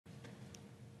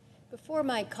Before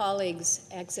my colleagues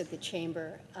exit the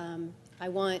chamber, I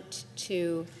want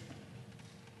to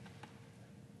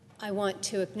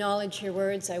acknowledge your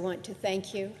words. I want to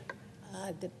thank you.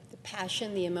 The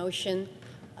passion, the emotion,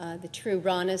 the true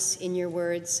rawness in your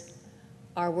words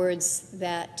are words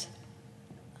that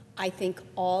I think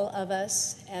all of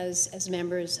us as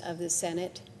members of the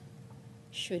Senate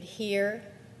should hear,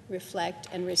 reflect,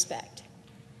 and respect.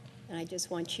 And I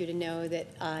just want you to know that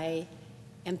I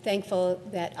am thankful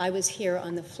that I was here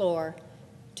on the floor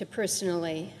to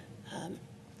personally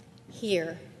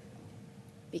hear,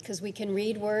 because we can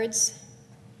read words,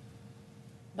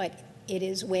 but it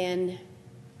is when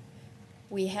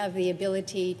we have the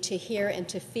ability to hear and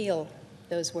to feel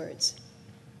those words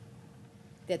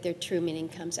that their true meaning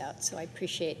comes out. So I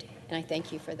appreciate and I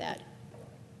thank you for that.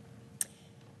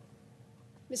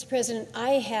 Mr. President,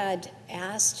 I had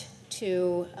asked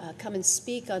to come and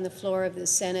speak on the floor of the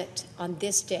Senate on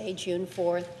this day, June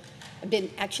 4th. I've been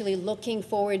actually looking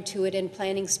forward to it and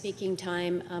planning speaking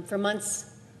time for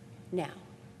months now.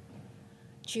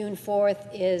 June 4th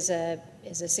is a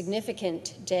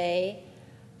significant day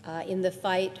in the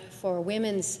fight for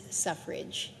women's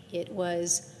suffrage. It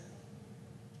was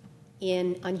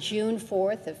on June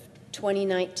 4th of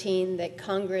 2019 that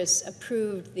Congress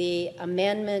approved the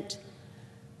amendment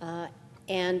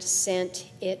and sent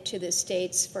it to the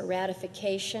states for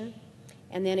ratification.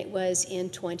 And then it was in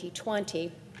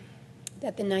 2020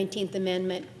 that the 19th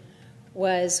Amendment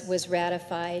was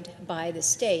ratified by the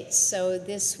states. So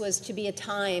this was to be a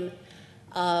time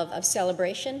of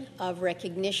celebration, of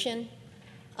recognition,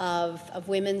 of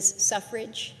women's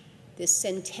suffrage, this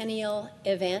centennial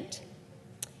event.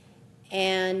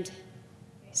 And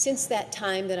since that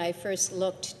time that I first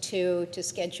looked to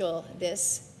schedule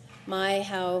this,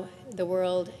 how the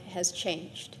world has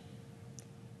changed.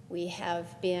 We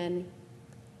have been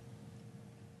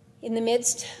in the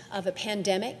midst of a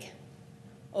pandemic,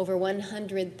 over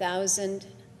 100,000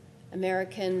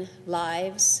 American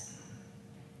lives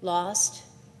lost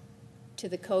to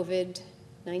the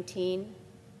COVID-19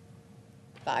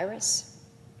 virus.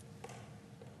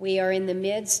 We are in the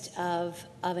midst of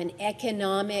an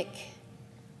economic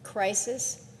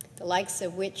crisis, the likes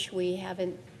of which we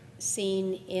haven't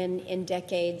seen in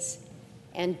decades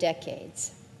and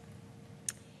decades.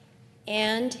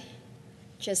 And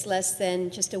just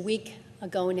a week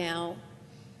ago now,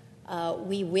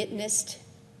 we witnessed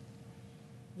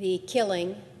the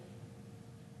killing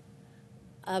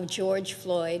of George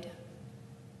Floyd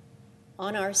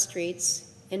on our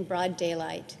streets in broad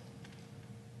daylight.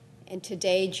 And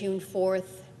today, June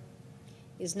 4th,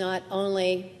 is not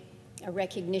only a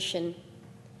recognition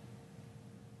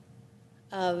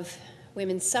of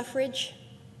women's suffrage,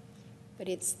 but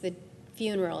it's the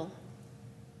funeral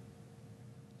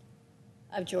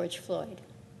of George Floyd.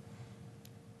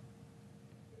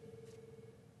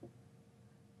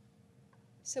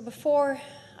 So before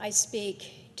I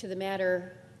speak to the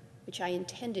matter which I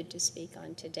intended to speak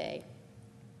on today,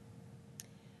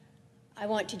 I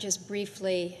want to just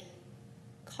briefly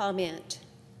comment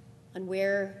on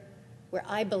where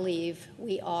I believe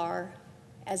we are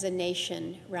as a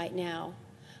nation right now.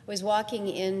 I was walking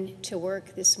into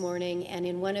work this morning, and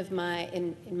in one of my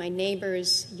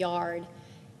neighbor's yard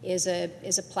is a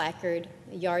placard.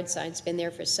 A yard sign's been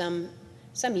there for some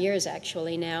years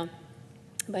actually now,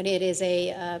 but it is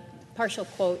a partial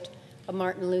quote of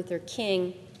Martin Luther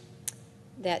King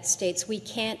that states, "We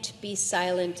can't be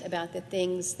silent about the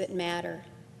things that matter."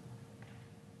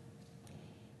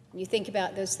 When you think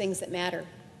about those things that matter: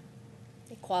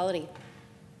 equality,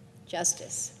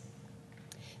 justice,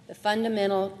 the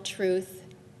fundamental truth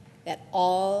that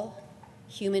all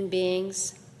human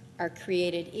beings are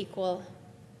created equal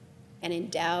and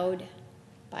endowed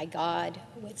by God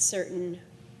with certain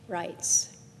rights.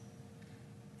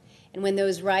 And when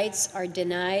those rights are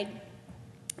denied,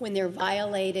 when they're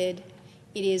violated,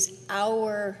 it is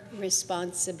our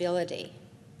responsibility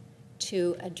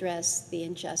to address the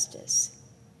injustice.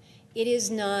 It is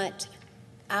not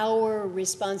our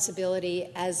responsibility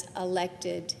as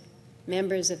elected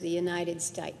members of the United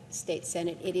States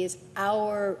Senate. It is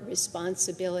our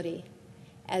responsibility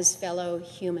as fellow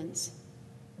humans,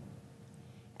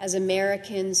 as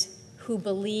Americans who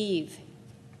believe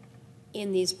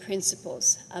in these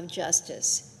principles of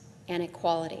justice and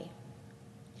equality.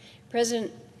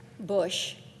 President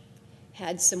Bush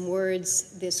had some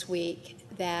words this week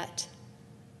that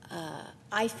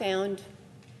I found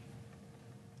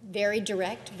very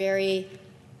direct, very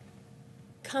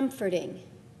comforting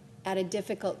at a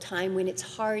difficult time when it's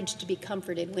hard to be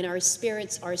comforted, when our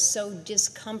spirits are so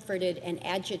discomforted and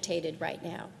agitated right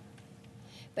now.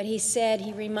 But But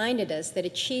he reminded us that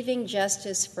achieving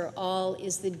justice for all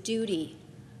is the duty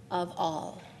of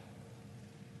all.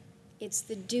 It's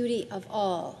the duty of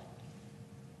all.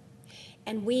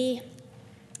 And we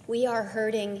are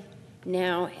hurting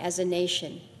now as a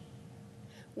nation.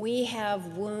 We have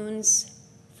wounds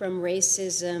from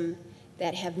racism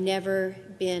that have never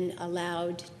been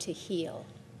allowed to heal.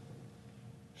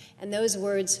 And those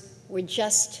words were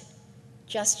just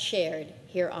shared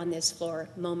here on this floor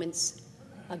moments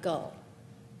ago.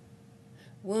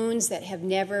 Wounds that have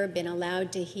never been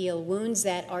allowed to heal, wounds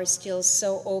that are still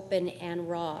so open and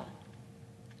raw.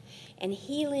 And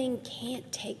healing can't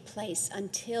take place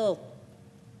until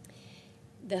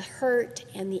the hurt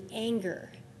and the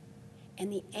anger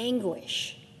and the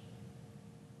anguish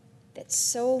that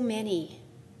so many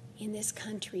in this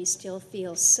country still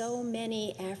feel, so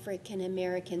many African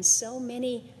Americans, so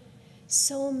many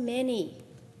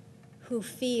who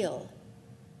feel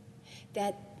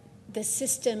that the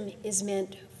system is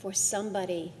meant for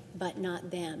somebody but not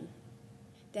them,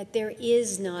 that there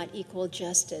is not equal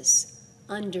justice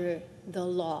under the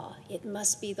law. It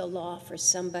must be the law for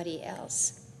somebody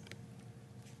else.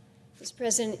 Mr.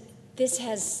 President, this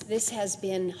has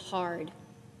been hard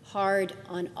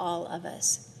on all of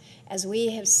us. As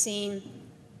we have seen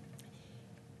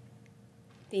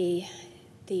the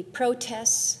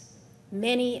protests,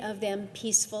 many of them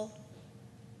peaceful,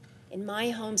 in my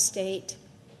home state,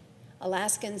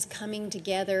 Alaskans coming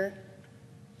together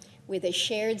with a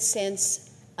shared sense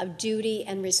of duty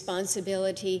and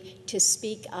responsibility to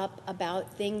speak up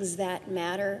about things that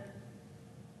matter,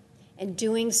 and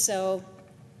doing so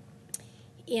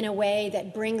in a way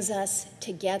that brings us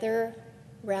together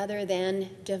rather than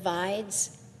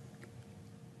divides.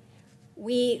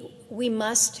 We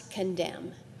must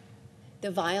condemn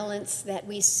the violence that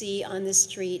we see on the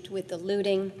street with the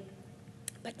looting,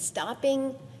 but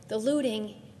stopping the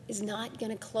looting is not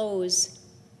going to close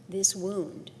this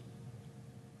wound.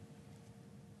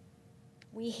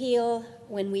 We heal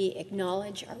when we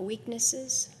acknowledge our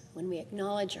weaknesses, when we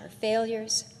acknowledge our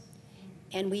failures,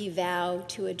 and we vow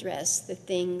to address the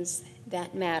things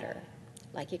that matter,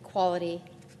 like equality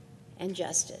and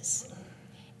justice.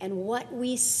 And what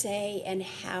we say and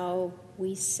how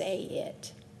we say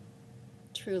it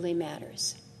truly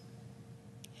matters.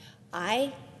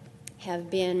 I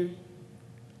have been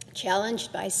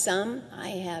challenged by some. I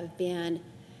have been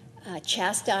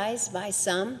chastised by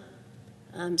some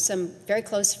very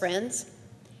close friends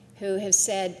who have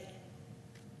said,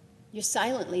 "You're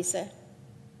silent, Lisa.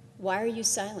 Why are you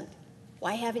silent?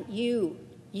 Why haven't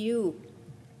you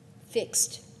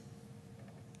fixed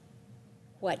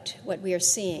what we are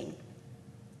seeing?"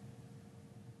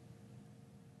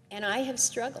 And I have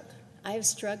struggled. I have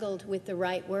struggled with the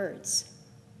right words.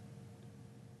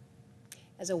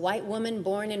 As a white woman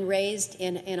born and raised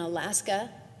in Alaska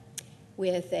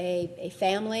with a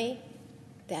family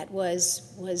that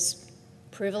was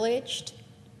privileged,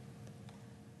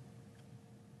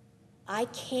 I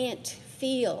can't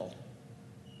feel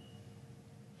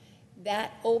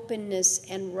that openness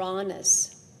and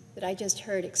rawness that I just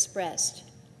heard expressed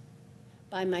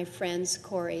by my friends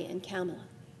Corey and Kamala.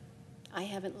 I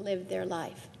haven't lived their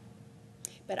life,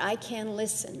 but I can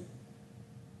listen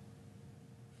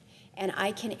and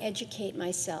I can educate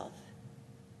myself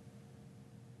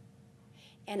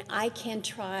and I can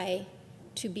try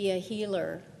to be a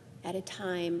healer at a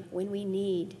time when we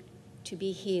need to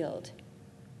be healed.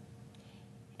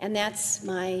 And that's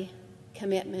my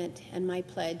commitment and my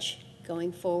pledge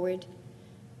going forward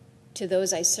to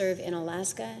those I serve in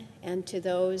Alaska and to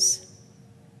those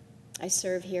I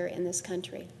serve here in this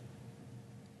country.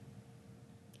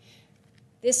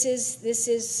 This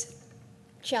is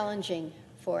challenging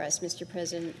for us, Mr.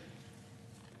 President.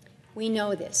 We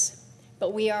know this,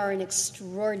 but we are an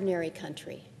extraordinary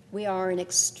country. We are an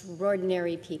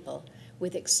extraordinary people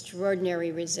with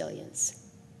extraordinary resilience.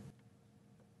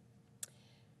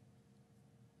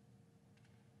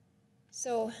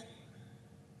 So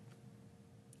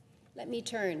let me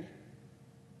turn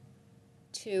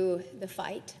to the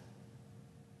fight,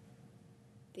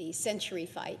 the century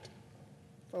fight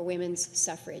for women's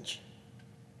suffrage,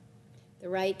 the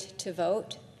right to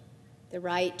vote, the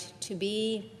right to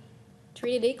be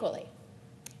treated equally,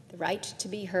 the right to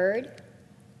be heard.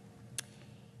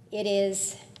 It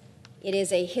is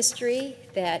a history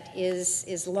that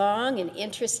is long and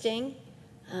interesting,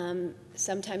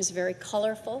 sometimes very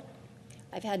colorful.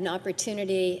 I've had an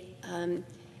opportunity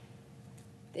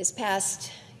this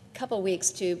past couple weeks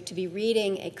to be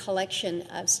reading a collection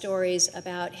of stories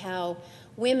about how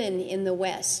women in the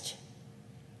West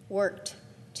worked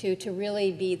to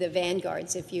really be the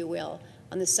vanguards, if you will,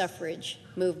 on the suffrage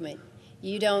movement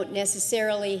You don't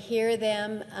necessarily hear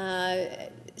them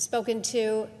spoken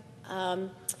to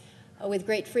with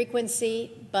great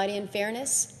frequency, but in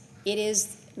fairness, it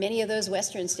is many of those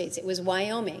western states. It was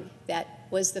Wyoming that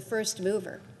was the first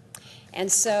mover.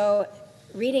 And so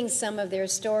reading some of their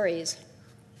stories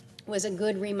was a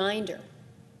good reminder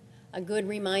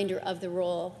of the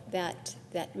role that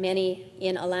many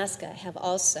in Alaska have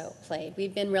also played.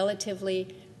 We've been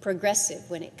relatively progressive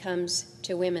when it comes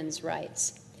to women's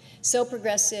rights. So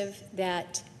progressive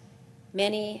that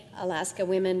many Alaska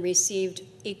women received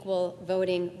equal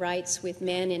voting rights with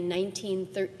men in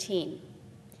 1913.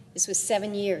 This was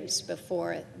 7 years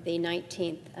before the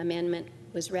 19th Amendment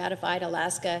was ratified.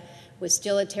 Alaska was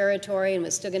still a territory and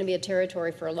was still going to be a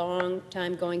territory for a long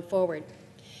time going forward.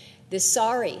 The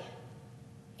sorry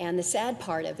and the sad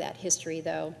part of that history,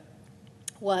 though,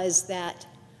 was that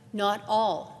not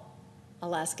all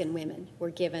Alaskan women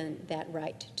were given that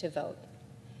right to vote.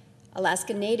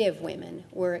 Alaska Native women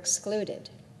were excluded,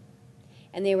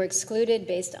 and they were excluded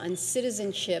based on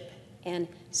citizenship and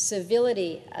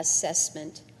civility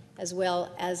assessment, as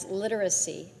well as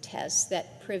literacy tests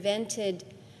that prevented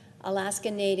Alaska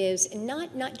Natives, and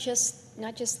not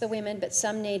just the women, but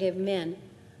some Native men,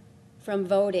 from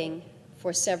voting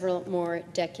for several more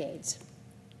decades.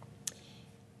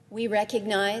 We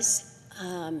recognize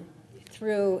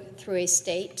through a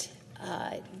state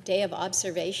day of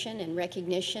observation and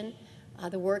recognition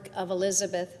the work of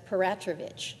Elizabeth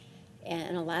Peratrovich,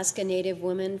 an Alaska Native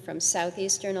woman from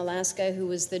southeastern Alaska who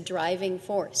was the driving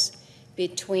force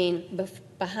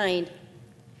behind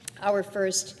our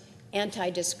first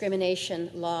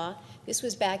anti-discrimination law. This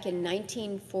was back in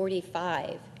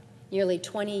 1945, nearly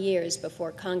 20 years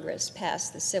before Congress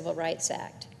passed the Civil Rights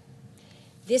Act.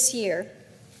 This year,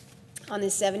 on the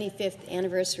 75th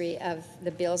anniversary of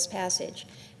the bill's passage,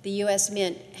 the U.S.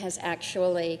 Mint has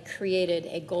actually created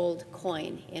a gold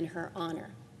coin in her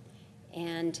honor.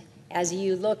 And as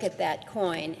you look at that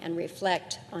coin and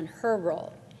reflect on her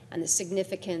role and the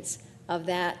significance of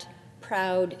that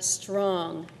proud,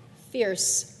 strong,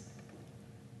 fierce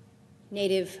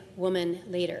Native woman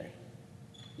leader,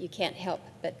 you can't help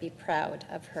but be proud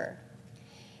of her.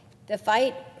 The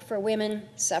fight for women's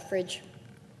suffrage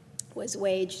was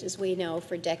waged, as we know,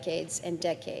 for decades and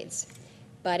decades.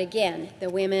 But again, the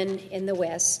women in the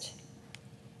West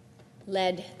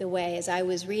led the way. As I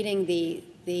was reading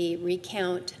the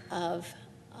recount of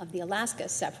the Alaska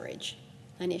suffrage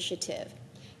initiative,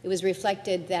 it was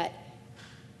reflected that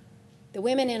the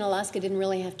women in Alaska didn't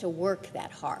really have to work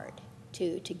that hard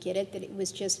to get it, that it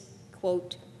was just,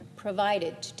 quote,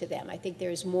 provided to them. I think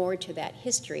there's more to that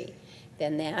history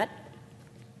than that.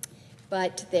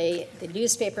 But the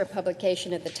newspaper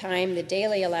publication at the time, the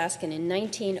Daily Alaskan, in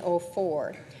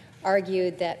 1904,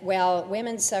 argued that while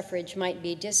women's suffrage might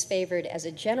be disfavored as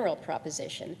a general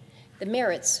proposition, the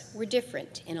merits were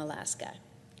different in Alaska.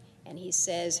 And he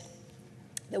says,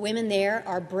 the women there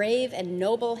are brave and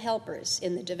noble helpers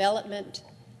in the development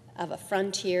of a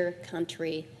frontier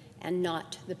country and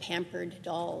not the pampered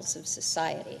dolls of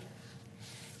society.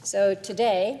 So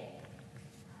today,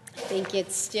 I think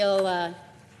it's still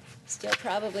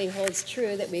probably holds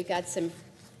true that we've got some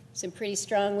pretty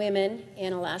strong women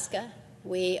in Alaska.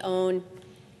 We own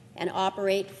and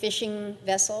operate fishing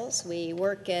vessels. We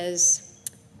work as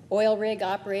oil rig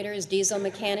operators, diesel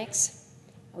mechanics.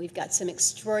 We've got some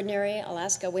extraordinary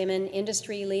Alaska women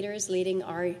industry leaders leading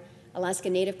our Alaska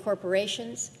Native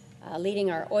corporations,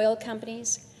 leading our oil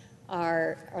companies,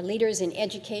 our leaders in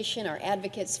education, our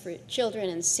advocates for children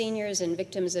and seniors and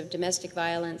victims of domestic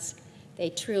violence. They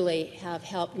truly have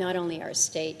helped not only our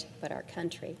state, but our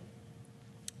country.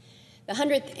 The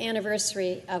 100th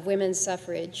anniversary of women's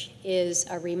suffrage is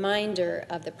a reminder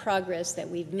of the progress that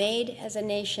we've made as a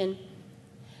nation,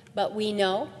 but we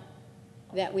know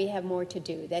that we have more to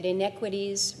do, that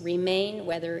inequities remain,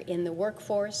 whether in the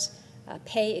workforce,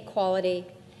 pay equality,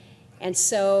 and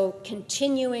so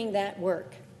continuing that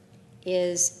work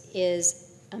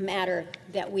is a matter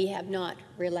that we have not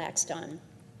relaxed on.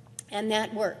 And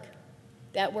that work,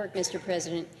 Mr.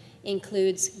 President,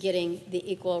 includes getting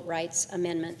the Equal Rights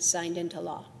Amendment signed into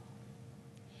law.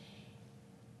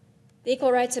 The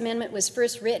Equal Rights Amendment was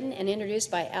first written and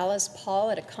introduced by Alice Paul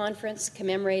at a conference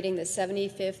commemorating the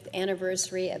 75th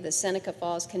anniversary of the Seneca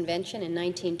Falls Convention in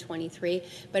 1923,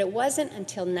 but it wasn't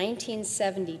until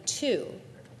 1972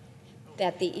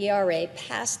 that the ERA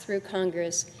passed through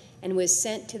Congress and was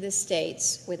sent to the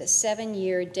states with a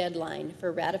 7-year deadline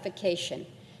for ratification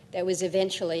that was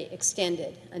eventually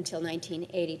extended until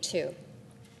 1982.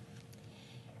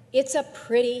 It's a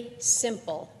pretty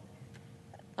simple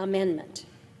amendment.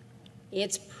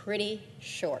 It's pretty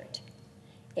short.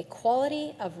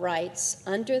 Equality of rights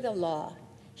under the law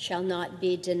shall not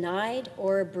be denied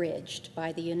or abridged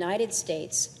by the United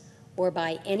States or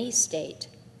by any state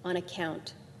on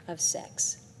account of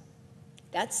sex.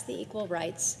 That's the Equal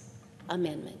Rights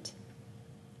Amendment,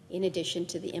 in addition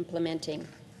to the implementing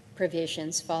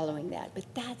provisions following that. But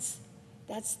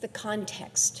that's the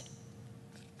context.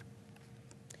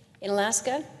 In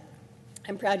Alaska,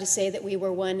 I'm proud to say that we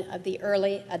were one of the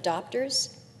early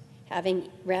adopters, having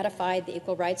ratified the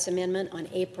Equal Rights Amendment on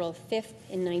April 5th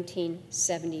in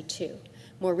 1972.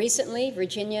 More recently,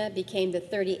 Virginia became the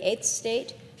 38th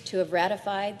state to have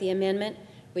ratified the amendment,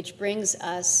 which brings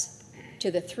us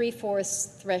to the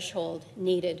 3/4 threshold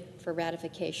needed for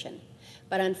ratification.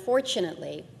 But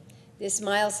unfortunately, this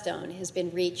milestone has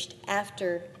been reached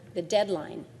after the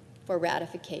deadline for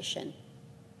ratification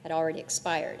had already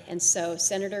expired. And so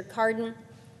Senator Cardin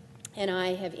and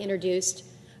I have introduced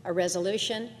a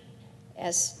resolution,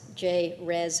 SJ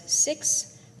Res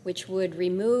 6, which would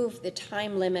remove the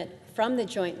time limit from the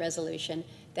joint resolution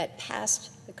that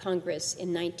passed the Congress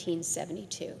in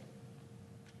 1972.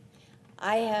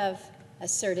 I have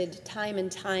asserted time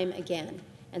and time again,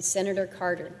 and Senator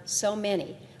Carter, so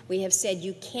many, we have said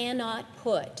you cannot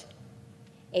put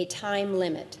a time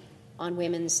limit on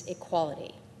women's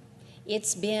equality.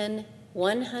 It's been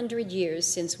 100 years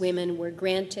since women were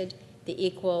granted the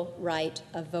equal right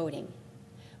of voting.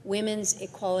 Women's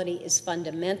equality is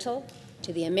fundamental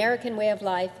to the American way of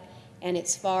life, and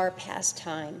it's far past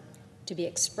time to be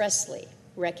expressly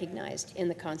recognized in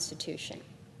the Constitution.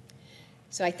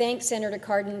 So I thank Senator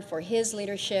Cardin for his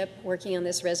leadership working on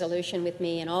this resolution with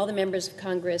me and all the members of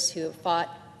Congress who have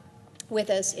fought with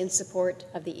us in support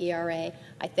of the ERA.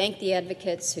 I thank the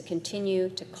advocates who continue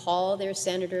to call their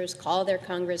senators, call their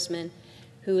congressmen,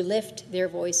 who lift their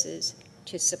voices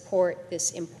to support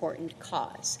this important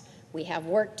cause. We have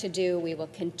work to do. We will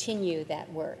continue that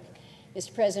work.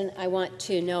 Mr. President, I want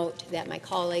to note that my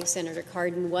colleague, Senator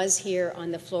Cardin, was here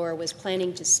on the floor, was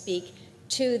planning to speak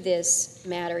to this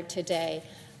matter today,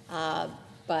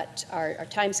 but our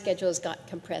time schedules got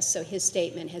compressed, so his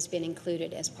statement has been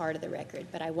included as part of the record.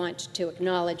 But I want to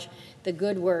acknowledge the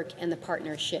good work and the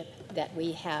partnership that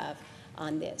we have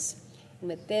on this. And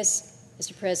with this,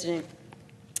 Mr. President,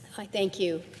 I thank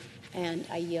you, and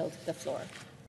I yield the floor.